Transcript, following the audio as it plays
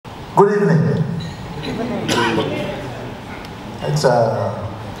Good evening. It's a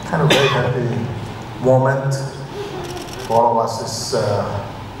kind of very happy moment for all of us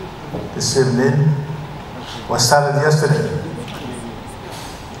this evening. We started yesterday.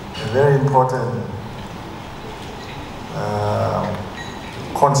 A very important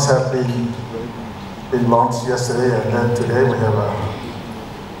concept been launched yesterday, and then today we have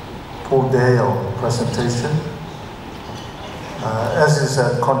a full day of presentation.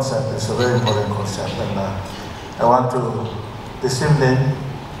 SEZ concept is a very important concept, and I want to, this evening,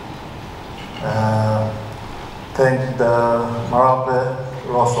 thank the Marape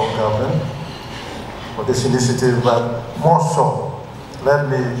Rosso government for this initiative, but more so, let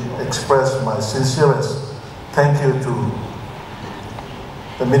me express my sincerest thank you to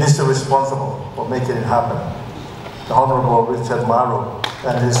the minister responsible for making it happen, the Honorable Richard Maru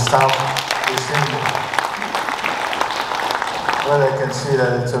and his staff this evening. Well, I can see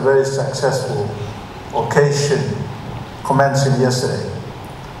that it's a very successful occasion commencing yesterday.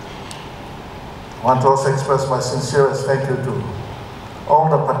 I want to also express my sincerest thank you to all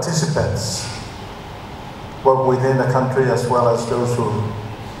the participants, both within the country as well as those who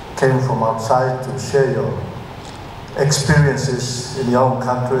came from outside to share your experiences in your own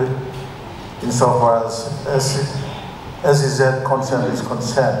country insofar as SEZ concept is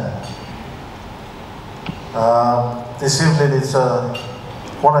concerned. This evening it's a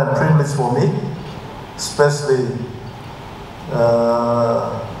honor and privilege for me, especially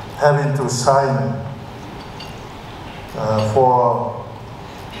having to sign for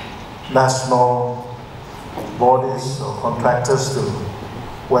national bodies or contractors to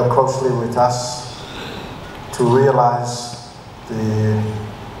work closely with us to realize the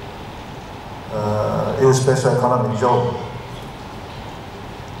Ihu Special Economic Zone.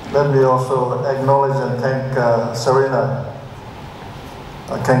 Let me also acknowledge and thank Serena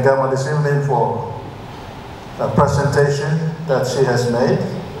Kangama this evening for a presentation that she has made,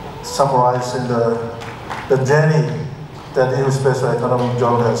 summarizing the journey that Ihu Special Economic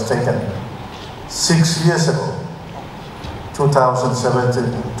Zone has taken 6 years ago,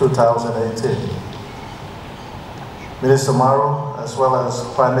 2017, 2018. Minister Maru, as well as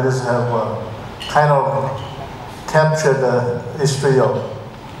Prime Minister, have kind of captured the history of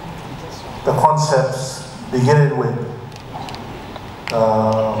the concepts, beginning with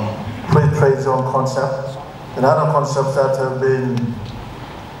free trade zone concept and other concepts that have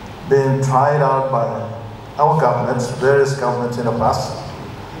been tried out by our governments, various governments in the past,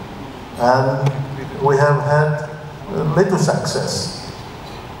 and we have had little success.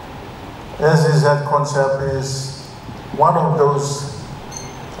 SEZ concept is one of those,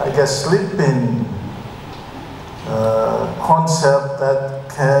 I guess, sleeping concept that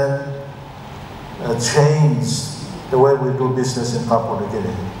can change the way we do business in Papua New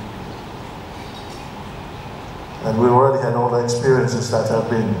Guinea. And we already had all the experiences that have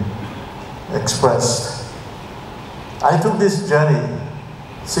been expressed. I took this journey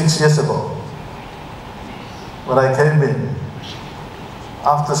 6 years ago when I came in,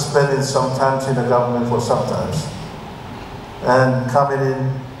 after spending some time in the government for some time, and coming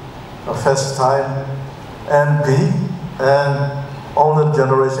in a first time MP and older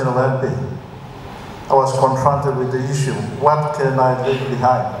generation of MP. I was confronted with the issue, what can I leave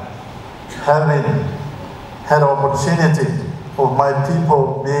behind? Having had opportunity of my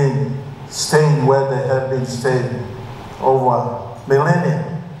people staying where they have been staying over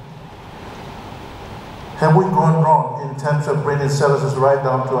millennia. Have we gone wrong in terms of bringing services right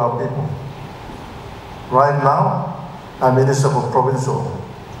down to our people? Right now, I'm Minister for Provincial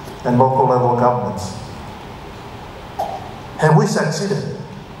and local level governments. Have we succeeded?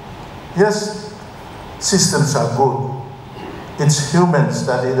 Yes. Systems are good. It's humans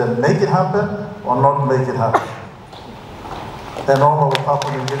that either make it happen or not make it happen. And all over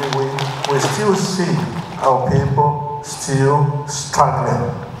Papua New Guinea, we still see our people still struggling.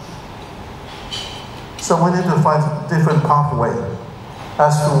 So we need to find a different pathway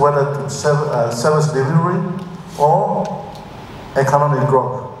as to whether to service delivery or economic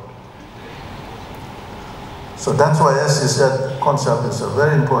growth. So that's why SEZ concept is a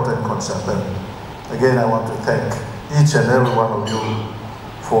very important concept. And again, I want to thank each and every one of you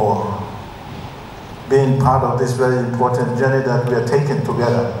for being part of this very important journey that we are taking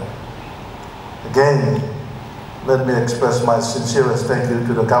together. Again, let me express my sincerest thank you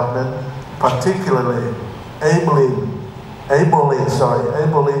to the government, particularly ably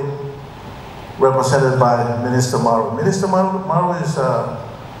represented by Minister Maru. Minister Maru is a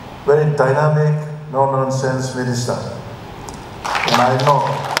very dynamic, no-nonsense minister. And I know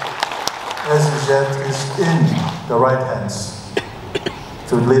SEZ is in the right hands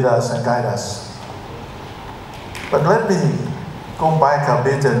to lead us and guide us. But let me go back a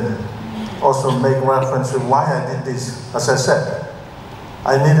bit and also make reference to why I did this. As I said,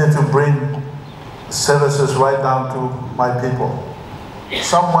 I needed to bring services right down to my people.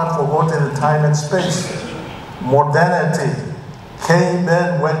 Somewhat forgotten in time and space. Modernity came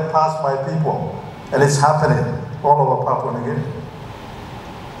and went past my people, and it's happening all over Papua New Guinea.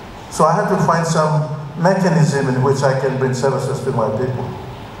 So I had to find some mechanism in which I can bring services to my people.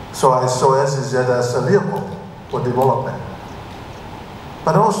 So I saw SEZ as a vehicle for development.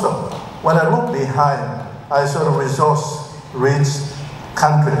 But also, when I look behind, I saw a resource-rich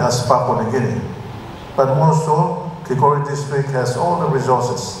country as Papua New Guinea. But more so, Kikori district has all the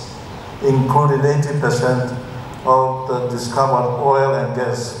resources, including 80% of the discovered oil and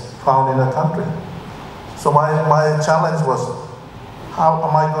gas found in the country. So my challenge was, how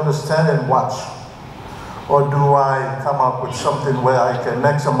am I going to stand and watch? Or do I come up with something where I can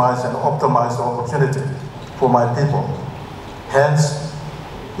maximize and optimize the opportunity for my people? Hence,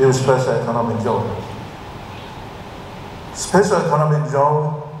 Ihu Special Economic Zone. Special Economic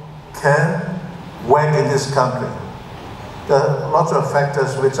Zone can work in this country. There are lots of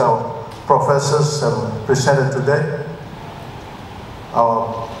factors which our professors have presented today.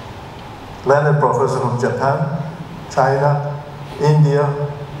 Our learned professor from Japan, China, India,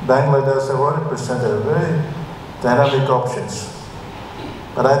 Bangladesh have already presented very dynamic options.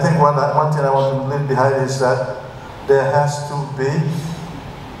 But I think one thing I want to leave behind is that there has to be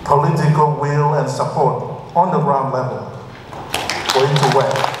political will and support on the ground level for it to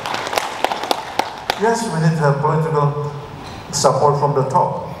work. Yes, we need to have political support from the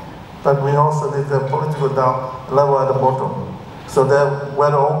top, but we also need to have political down level at the bottom, so that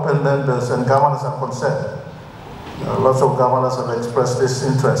where the open members and governors are concerned, lots of governors have expressed this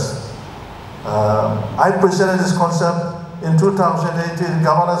interest. I presented this concept in 2018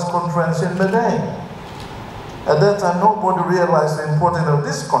 Governors Conference in Medellin. At that time, nobody realized the importance of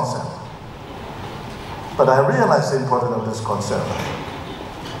this concept. But I realized the importance of this concept.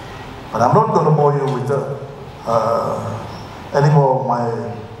 But I'm not going to bore you with any more of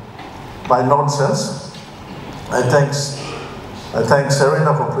my nonsense. I thank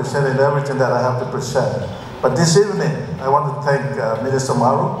Serena for presenting everything that I have to present. But this evening, I want to thank Minister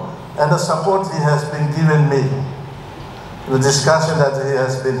Maru and the support he has been giving me, the discussion that he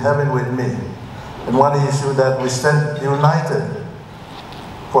has been having with me. And one issue that we stand united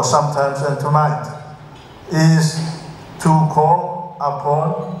for sometimes and tonight is to call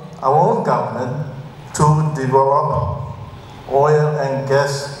upon our own government to develop oil and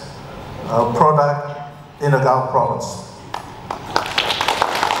gas product in the Gulf province.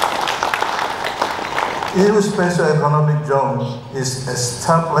 Ihu Special Economic Zone is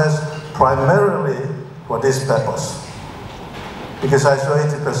established primarily for this purpose, because I saw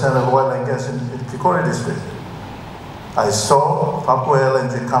 80% of oil and gas in Kikori district. I saw Papua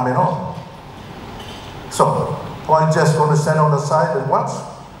LNG coming on. So, am I just going to stand on the side and watch?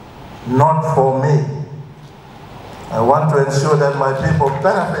 Not for me. I want to ensure that my people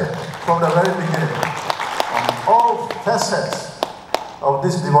benefit from the very beginning on all facets of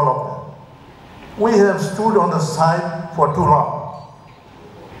this development. We have stood on the side for too long.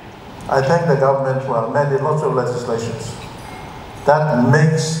 I thank the government for amending lots of legislations that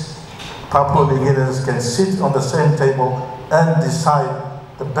makes Papua New Guineans can sit on the same table and decide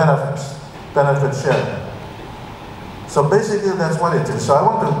the benefit sharing. So basically that's what it is. So I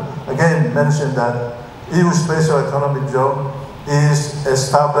want to again mention that Ihu Special Economic Zone is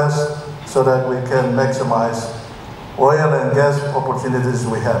established so that we can maximize oil and gas opportunities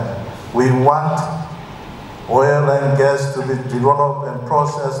we have. We want oil and gas to be developed and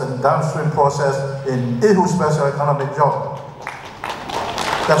processed and downstream processed in Ihu Special Economic Zone.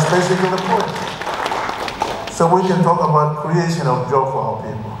 That's basically the point. So we can talk about creation of jobs for our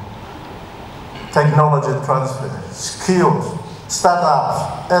people. Technology transfer, skills,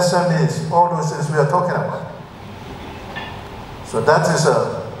 startups, SMEs, all those things we are talking about. So that is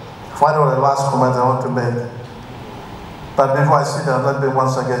a final and last comment I want to make. But before I sit down, let me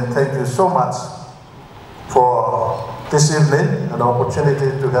once again thank you so much for this evening and the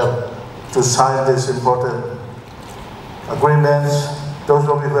opportunity to sign this important agreements. Those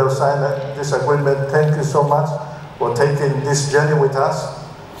of you who have signed this agreement, thank you so much for taking this journey with us.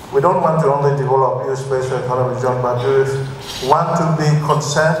 We don't want to only develop Ihu Special Economic Zone, but we want to be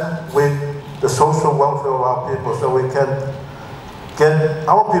concerned with the social welfare of our people so we can get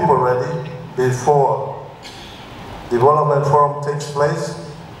our people ready before development forum takes place,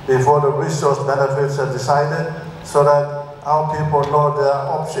 before the resource benefits are decided, so that our people know their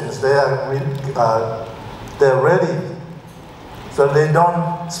options. They're ready so they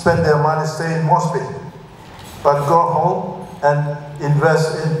don't spend their money staying in Moresby, but go home and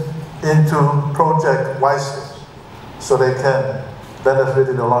invest into project wisely so they can benefit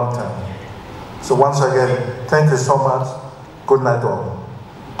in the long term. So once again, thank you so much. Good night all.